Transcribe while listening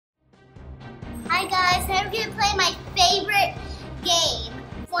Hi guys, I'm gonna play my favorite game.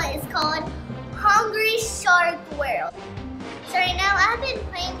 What is called Hungry Shark World. So right now I've been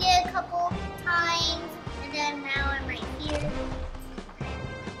playing it a couple times and then now I'm right here.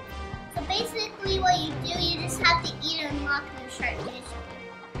 So basically what you do, you just have to eat and unlock new shark fish.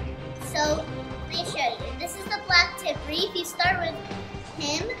 So let me show you. This is the black tip reef. You start with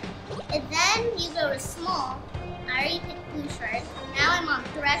him and then you go to small. I already picked blue shark. Now I'm on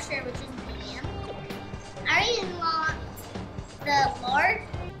thresher, which is medium. I already unlocked the large.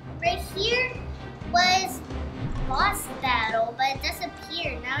 Right here was boss battle, but it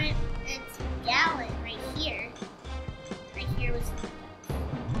disappeared. Now it's gallon right here. Right here was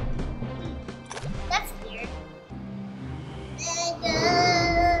that's weird.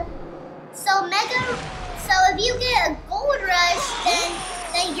 So if you get a gold rush,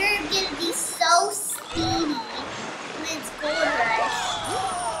 then you're gonna be so speedy when it's gold rush.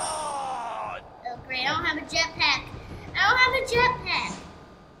 Oh great, I don't have a jetpack.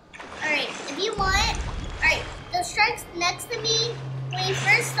 Alright, if you want, alright, the sharks next to me, when you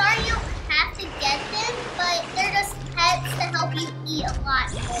first start, you don't have to get them, but they're just pets to help you eat a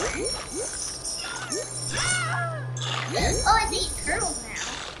lot more. Oh, I eat turtles now.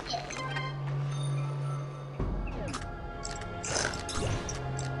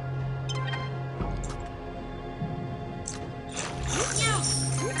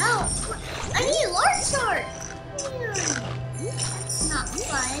 Oh, I need a large shark. That's not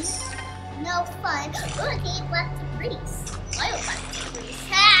fun. No fun. Oh, I can eat black to priest. Why would black to priest?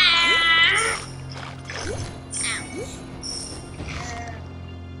 Ah! Ouch.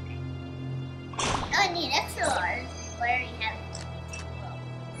 Oh, I need extra large. I already have it.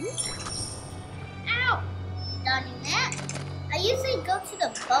 Ow! Dodging that. I usually go to the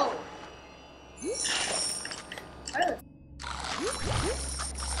boat. Oh.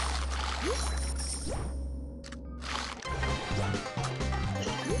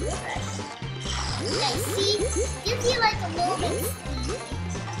 Okay, see, gives you like a little bit speed.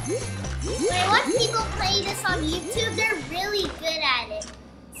 When I watch people play this on YouTube, they're really good at it.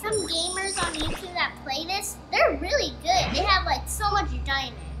 Some gamers on YouTube that play this, they're really good. They have like so much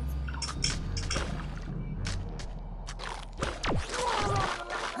diamonds.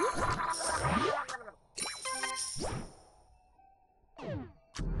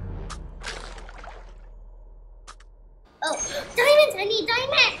 Oh, diamonds! I need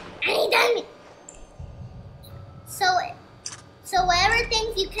diamond! So whatever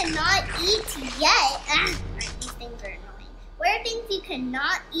things you cannot eat yet, these things are annoying. Whatever things you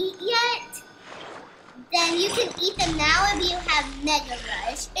cannot eat yet, then you can eat them now if you have Mega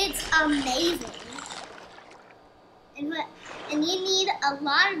Rush. It's amazing. And you need a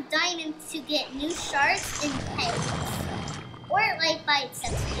lot of diamonds to get new sharks and pets. Or like by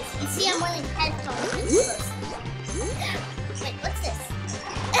accessories. You see I'm wearing headphones. Wait, what's this?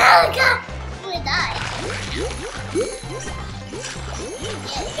 Oh god! I'm gonna die. Yeah.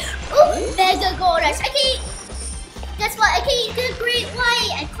 Oh, Mega Gold Rush. I can eat. Guess what? I can eat good great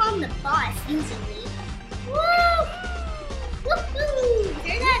white. I call him the boss usually. Woo! Woohoo!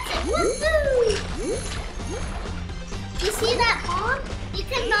 Hear that? Woohoo! You see that bomb? You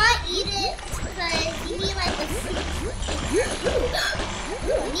cannot eat it because you need like a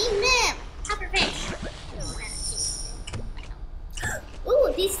Ooh, I need them. Copper fish. Ooh,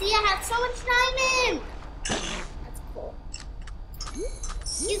 do you see I have so much diamond? That's cool.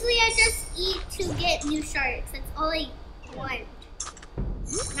 Usually I just eat to get new sharks. That's all I want.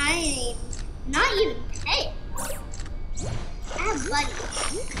 Not even pets. I have buddies.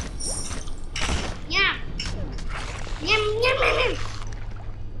 Yeah. Yum, yum, yum, yum.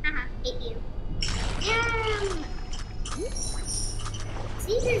 Haha, hate you. Yum.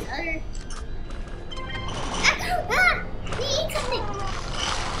 See, there's other. Ah! He ate something!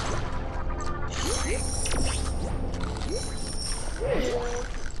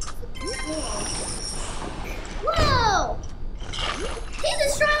 Whoa! He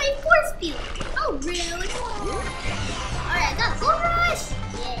destroyed my force field! Oh, rude! Alright, I got Gold Rush!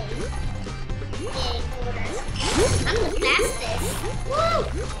 Yay! Yay, Gold Rush. I'm the fastest! Woo!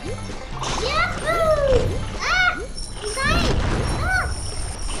 Yahoo! Ah! I'm dying! Ah!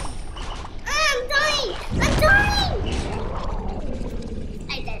 I'm dying!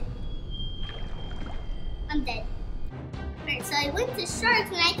 I'm dead. Alright, so I went to sharks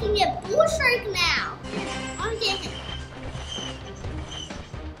and I can get blue shark now. I'll get him.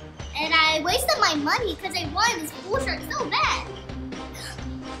 And I wasted my money because I wanted this blue shark so bad.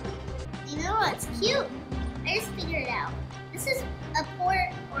 You know what's cute? I just figured it out. This is a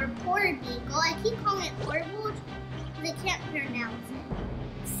porter beagle. I keep calling it portable because I can't pronounce it.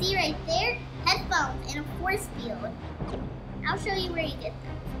 See right there? Head phones and a force field. I'll show you where you get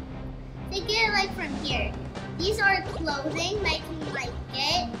them. They get it like from here. These are clothing that you can like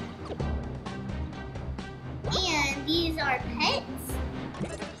get. And these are pets.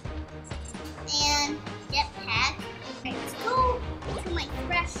 And jetpack. Okay, let's go to my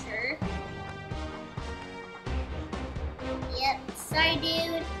thresher. Yep, sorry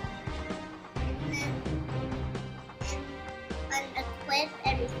dude. And unequip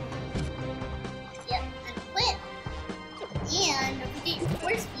everything. Yep, unequip. And don't forget your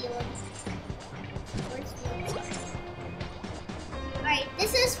force fields. Alright,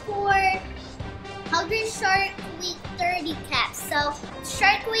 this is for Hungry Shark Week 30 caps. So,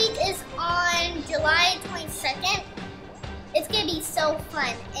 Shark Week is on July 22nd. It's gonna be so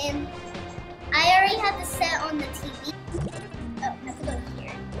fun. And I already have the set on the TV. Oh, I have to go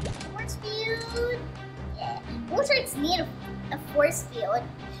here. Force field. Yeah. Bull sharks need a force field.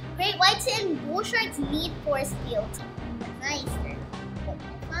 Great whites and bull sharks need force fields. Nice.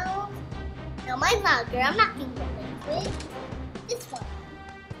 No, mine's not good. I'm not gonna go liquid. This one.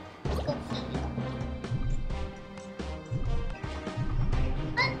 Let's go here.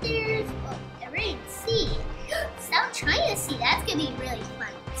 But there's, oh, I already see. South China Sea. That's gonna be really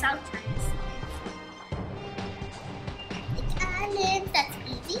fun. South China Sea. The islands. That's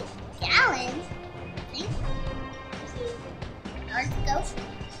easy. Gallons. I think. Arctic Ocean.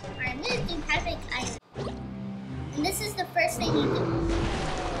 Alright, I'm gonna do Pacific Island. And this is the first thing you do.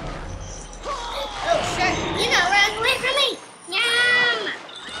 Oh, shark! You know, run away from me! Yum!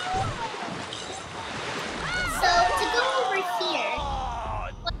 So, to go over here...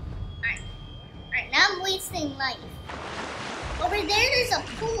 Alright, now I'm wasting life. Over there, there's a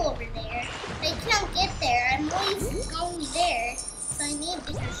pool over there. I can't get there. I'm always only there. So I need a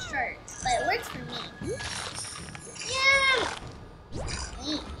bigger shark. But it works for me. Yeah! I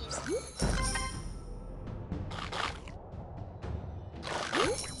hate you.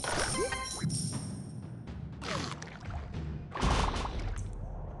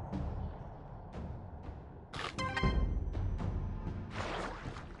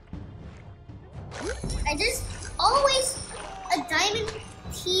 There's always a diamond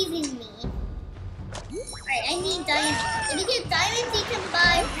teasing me. Alright, I need diamonds. If you get diamonds, you can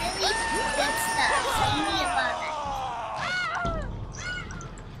buy really good stuff. So you need to buy that.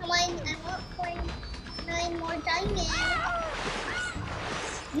 Come on, I want 49 more diamonds.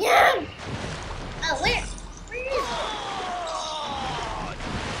 Yeah! Oh, where is it?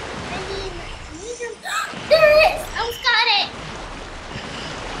 I need them. There it is! I almost got it!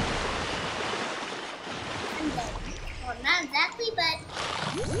 Well, not exactly, but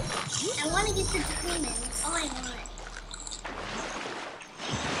I want to get the diamond. That's all I want.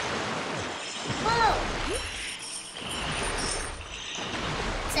 Whoa!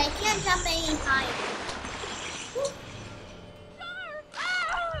 So I can't jump any higher.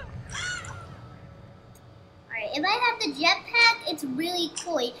 Alright, if I have the jetpack, it's really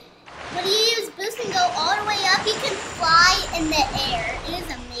cool. When you use boost and go all the way up, you can fly in the air. It is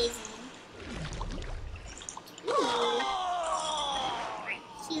amazing. Right,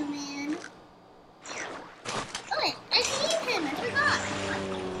 human. Oh, I see him. I forgot.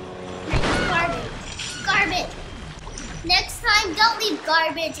 Right, garbage. Next time, don't leave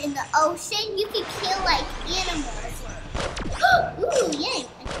garbage in the ocean. You can kill like animals. Ooh, yay!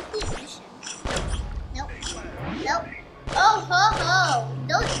 I complete the mission. Nope. Nope. Oh ho ho!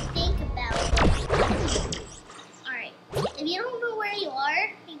 Don't think about it. All right. If you don't know where you are,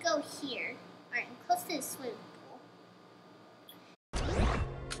 you go here. All right, I'm close to the swimming pool.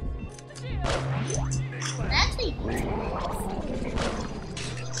 Actually,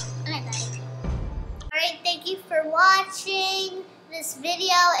 alright, thank you for watching this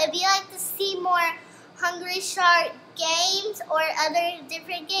video. If you'd like to see more Hungry Shark games or other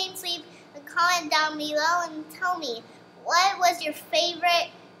different games, leave a comment down below and tell me what was your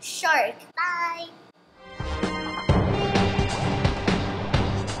favorite shark. Bye!